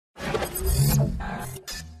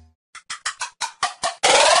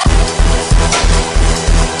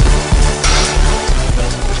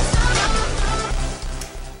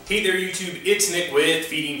Hey there YouTube, it's Nick with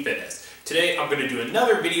Feeding Fitness. Today I'm going to do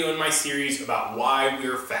another video in my series about why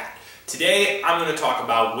we're fat. Today I'm going to talk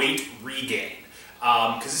about weight regain.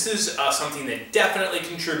 Because this is something that definitely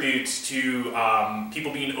contributes to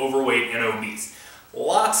people being overweight and obese.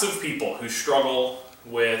 Lots of people who struggle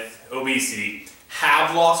with obesity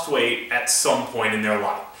have lost weight at some point in their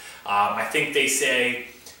life. I think they say,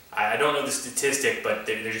 I don't know the statistic, but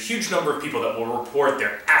there's a huge number of people that will report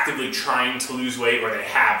they're actively trying to lose weight or they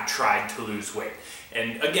have tried to lose weight.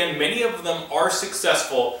 And again, many of them are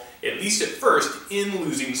successful, at least at first, in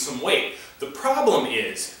losing some weight. The problem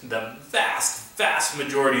is the vast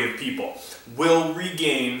majority of people will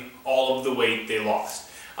regain all of the weight they lost.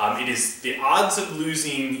 It is the odds of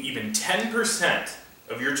losing even 10%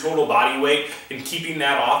 of your total body weight and keeping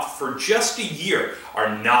that off for just a year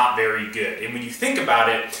are not very good. And when you think about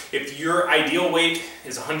it, if your ideal weight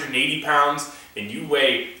is 180 pounds and you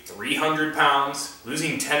weigh 300 pounds,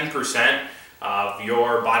 losing 10% of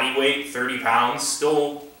your body weight, 30 pounds,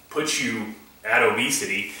 still puts you at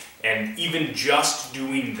obesity. And even just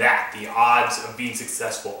doing that, the odds of being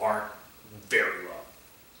successful are very low.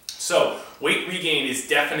 So weight regain is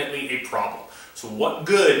definitely a problem. So what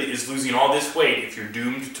good is losing all this weight if you're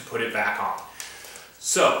doomed to put it back on?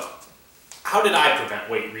 So how did I prevent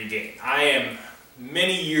weight regain? I am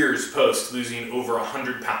many years post losing over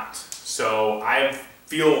 100 pounds. So I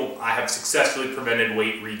feel I have successfully prevented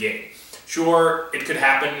weight regain. Sure, it could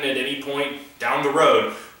happen at any point down the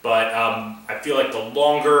road, but I feel like the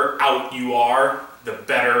longer out you are, the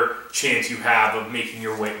better chance you have of making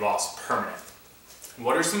your weight loss permanent.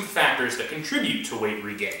 What are some factors that contribute to weight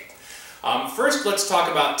regain? First, let's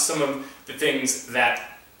talk about some of the things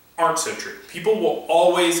that aren't so true. People will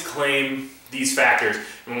always claim these factors,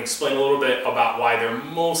 and we'll explain a little bit about why they're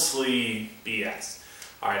mostly BS.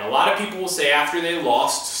 All right, a lot of people will say after they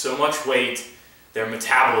lost so much weight, their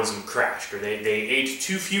metabolism crashed, or they ate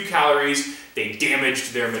too few calories, they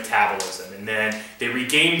damaged their metabolism, and then they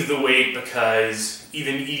regained the weight because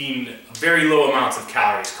even eating very low amounts of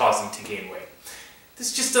calories caused them to gain weight.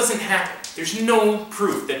 This just doesn't happen. There's no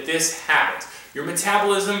proof that this happens. Your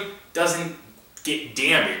metabolism doesn't get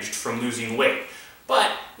damaged from losing weight.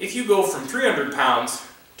 But if you go from 300 pounds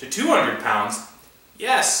to 200 pounds,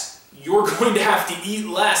 yes, you're going to have to eat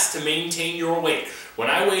less to maintain your weight. When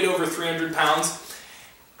I weighed over 300 pounds,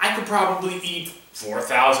 I could probably eat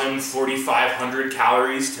 4,000, 4,500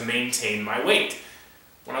 calories to maintain my weight.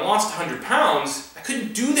 When I lost 100 pounds, I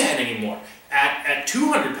couldn't do that anymore. At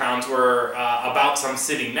 200 pounds, where abouts I'm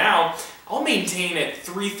sitting now, I'll maintain at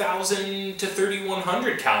 3,000 to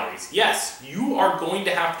 3,100 calories. Yes, you are going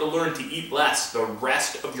to have to learn to eat less the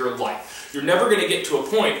rest of your life. You're never going to get to a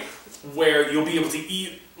point where you'll be able to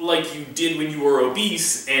eat like you did when you were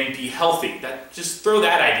obese and be healthy. Just throw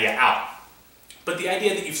that idea out. But the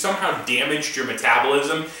idea that you've somehow damaged your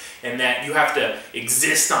metabolism and that you have to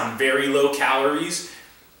exist on very low calories,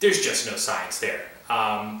 there's just no science there.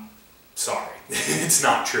 Sorry, it's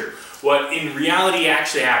not true. What in reality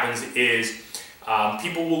actually happens is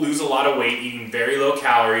people will lose a lot of weight eating very low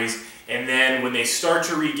calories, and then when they start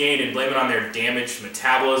to regain and blame it on their damaged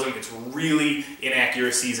metabolism, it's really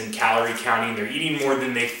inaccuracies in calorie counting. They're eating more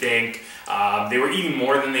than they think. They were eating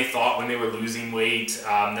more than they thought when they were losing weight.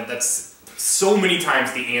 That's so many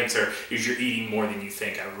times the answer is you're eating more than you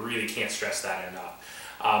think. I really can't stress that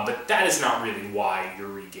enough. But that is not really why you're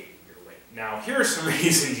regaining. Now, here are some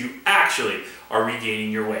reasons you actually are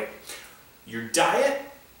regaining your weight. Your diet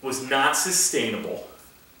was not sustainable,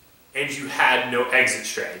 and you had no exit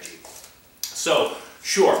strategy. So,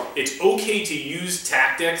 sure, it's okay to use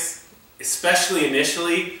tactics, especially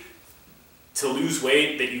initially, to lose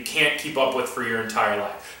weight that you can't keep up with for your entire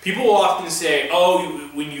life. People will often say, oh,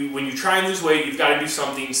 when you try and lose weight, you've got to do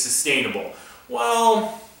something sustainable.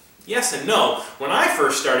 Well, yes and no. When I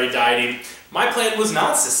first started dieting, my plan was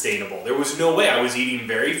not sustainable. There was no way. I was eating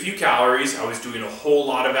very few calories. I was doing a whole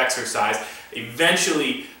lot of exercise.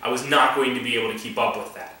 Eventually, I was not going to be able to keep up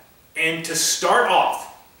with that. And to start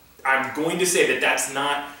off, I'm going to say that that's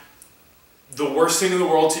not the worst thing in the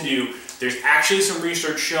world to do. There's actually some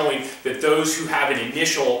research showing that those who have an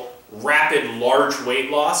initial rapid, large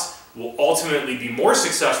weight loss will ultimately be more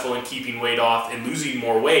successful in keeping weight off and losing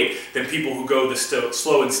more weight than people who go the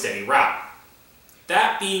slow and steady route.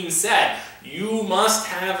 That being said, you must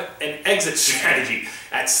have an exit strategy.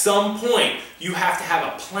 At some point, you have to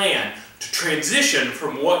have a plan to transition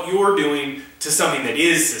from what you're doing to something that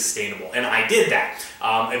is sustainable. And I did that.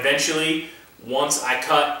 Eventually, once I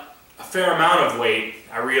cut a fair amount of weight,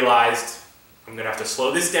 I realized I'm going to have to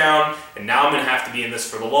slow this down, and now I'm going to have to be in this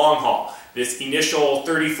for the long haul. This initial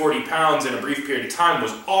 30, 40 pounds in a brief period of time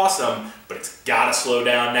was awesome, but it's gotta slow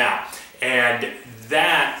down now. And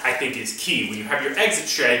that, I think, is key. When you have your exit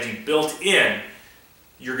strategy built in,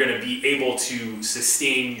 you're gonna be able to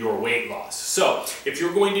sustain your weight loss. So, if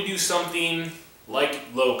you're going to do something like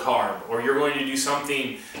low carb, or you're going to do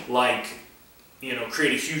something like,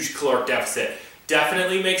 create a huge caloric deficit,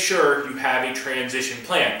 definitely make sure you have a transition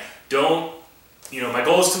plan. Don't, my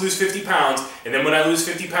goal is to lose 50 pounds, and then when I lose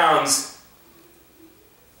 50 pounds,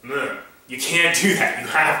 you can't do that. You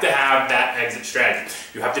have to have that exit strategy.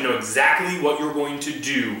 You have to know exactly what you're going to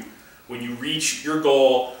do when you reach your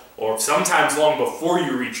goal, or sometimes long before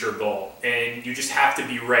you reach your goal, and you just have to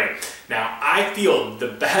be ready. Now, I feel the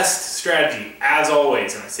best strategy, as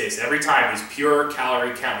always, and I say this every time, is pure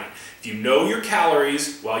calorie counting. If you know your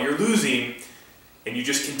calories while you're losing, and you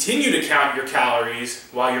just continue to count your calories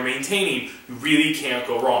while you're maintaining, you really can't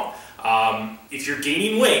go wrong. If you're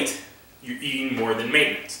gaining weight, you're eating more than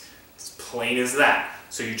maintenance. It's plain as that.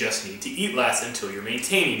 So you just need to eat less until you're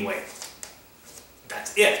maintaining weight.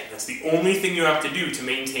 That's it. That's the only thing you have to do to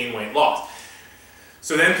maintain weight loss.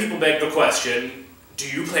 So then people beg the question, do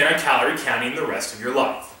you plan on calorie counting the rest of your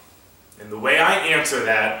life? And the way I answer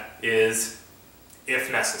that is,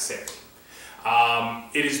 if necessary.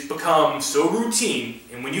 It has become so routine,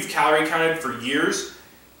 and when you've calorie counted for years,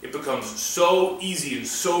 it becomes so easy and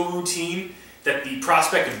so routine that the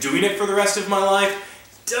prospect of doing it for the rest of my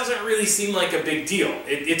life doesn't really seem like a big deal.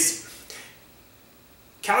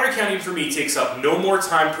 Calorie counting for me takes up no more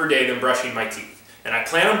time per day than brushing my teeth. And I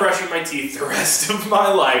plan on brushing my teeth the rest of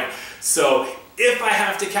my life. So if I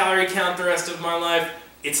have to calorie count the rest of my life,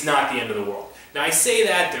 it's not the end of the world. Now I say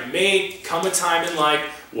that there may come a time in life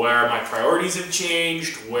where my priorities have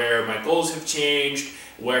changed, where my goals have changed,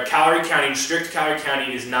 where calorie counting, strict calorie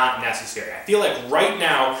counting is not necessary. I feel like right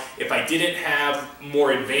now, if I didn't have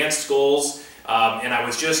more advanced goals, and I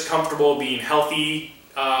was just comfortable being healthy,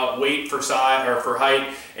 weight for size or for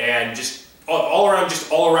height, and just all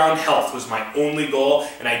around health was my only goal,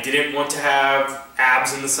 and I didn't want to have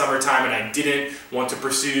abs in the summertime, and I didn't want to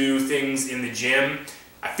pursue things in the gym,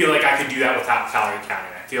 I feel like I could do that without calorie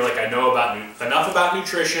counting. I feel like I know enough about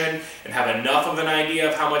nutrition and have enough of an idea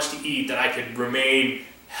of how much to eat that I could remain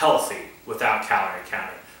healthy without calorie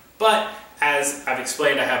counting. But as I've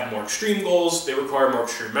explained, I have more extreme goals. They require more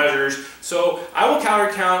extreme measures. So I will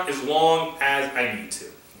calorie count as long as I need to.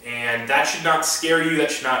 And that should not scare you.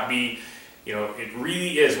 That should not be, it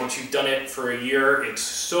really is. Once you've done it for a year, it's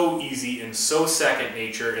so easy and so second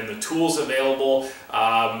nature, and the tools available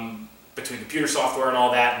between computer software and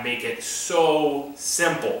all that make it so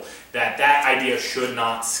simple that that idea should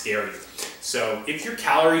not scare you. So if you're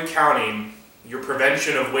calorie counting, your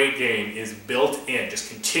prevention of weight gain is built in.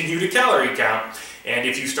 Just continue to calorie count, and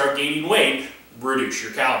if you start gaining weight, reduce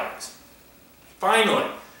your calories.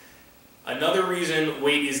 Finally, another reason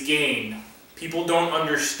weight is gained, people don't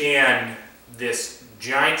understand this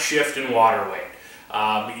giant shift in water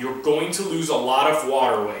weight. You're going to lose a lot of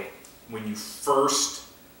water weight when you first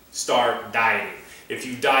start dieting. If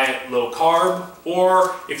you diet low carb,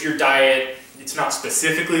 or if your diet, it's not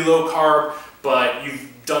specifically low carb, but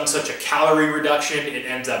you've done such a calorie reduction, it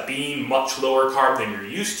ends up being much lower carb than you're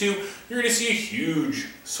used to, you're going to see a huge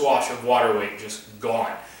swash of water weight just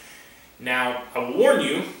gone. Now, I will warn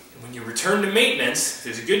you, when you return to maintenance,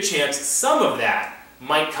 there's a good chance some of that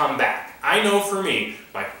might come back. I know for me,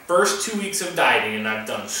 my first 2 weeks of dieting, and I've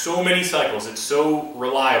done so many cycles, it's so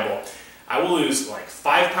reliable, I will lose like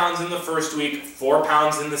 5 pounds in the first week, 4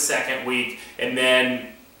 pounds in the second week, and then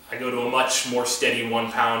I go to a much more steady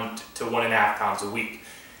 1 pound to 1.5 pounds a week.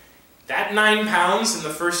 That 9 pounds in the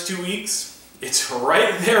first 2 weeks, it's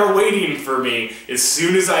right there waiting for me as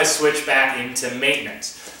soon as I switch back into maintenance.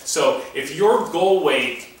 So if your goal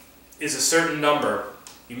weight is a certain number,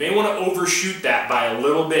 you may want to overshoot that by a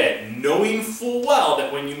little bit, knowing full well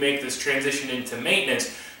that when you make this transition into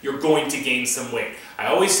maintenance, you're going to gain some weight. I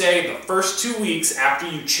always say the first 2 weeks after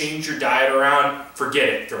you change your diet around, forget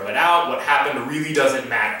it, throw it out. What happened really doesn't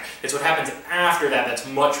matter. It's what happens after that that's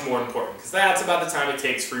much more important, because that's about the time it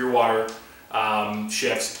takes for your water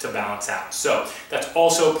shifts to balance out. So that's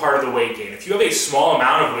also part of the weight gain. If you have a small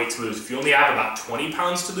amount of weight to lose, if you only have about 20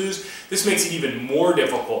 pounds to lose, this makes it even more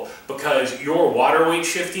difficult because your water weight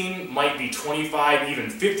shifting might be 25, even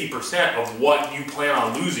 50% of what you plan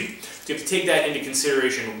on losing. So you have to take that into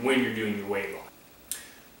consideration when you're doing your weight loss.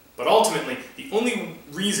 But ultimately, the only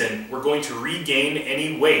reason we're going to regain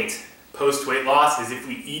any weight post-weight loss is if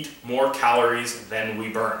we eat more calories than we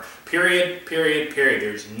burn. Period, period, period.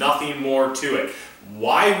 There's nothing more to it.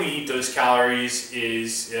 Why we eat those calories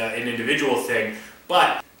is an individual thing,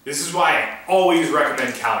 but This is why I always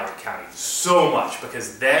recommend calorie counting so much,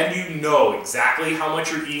 because then you know exactly how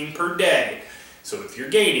much you're eating per day. So if you're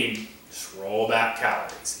gaining, just roll back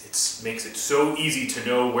calories. It makes it so easy to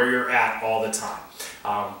know where you're at all the time.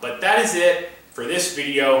 But that is it for this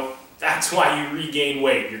video. That's why you regain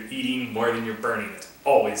weight. You're eating more than you're burning. It's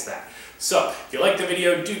always that. So if you like the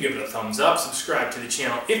video, do give it a thumbs up. Subscribe to the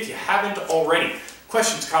channel if you haven't already.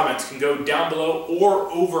 Questions, comments can go down below or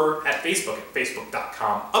over at Facebook at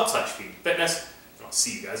facebook.com/feedingfitness. And I'll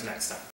see you guys next time.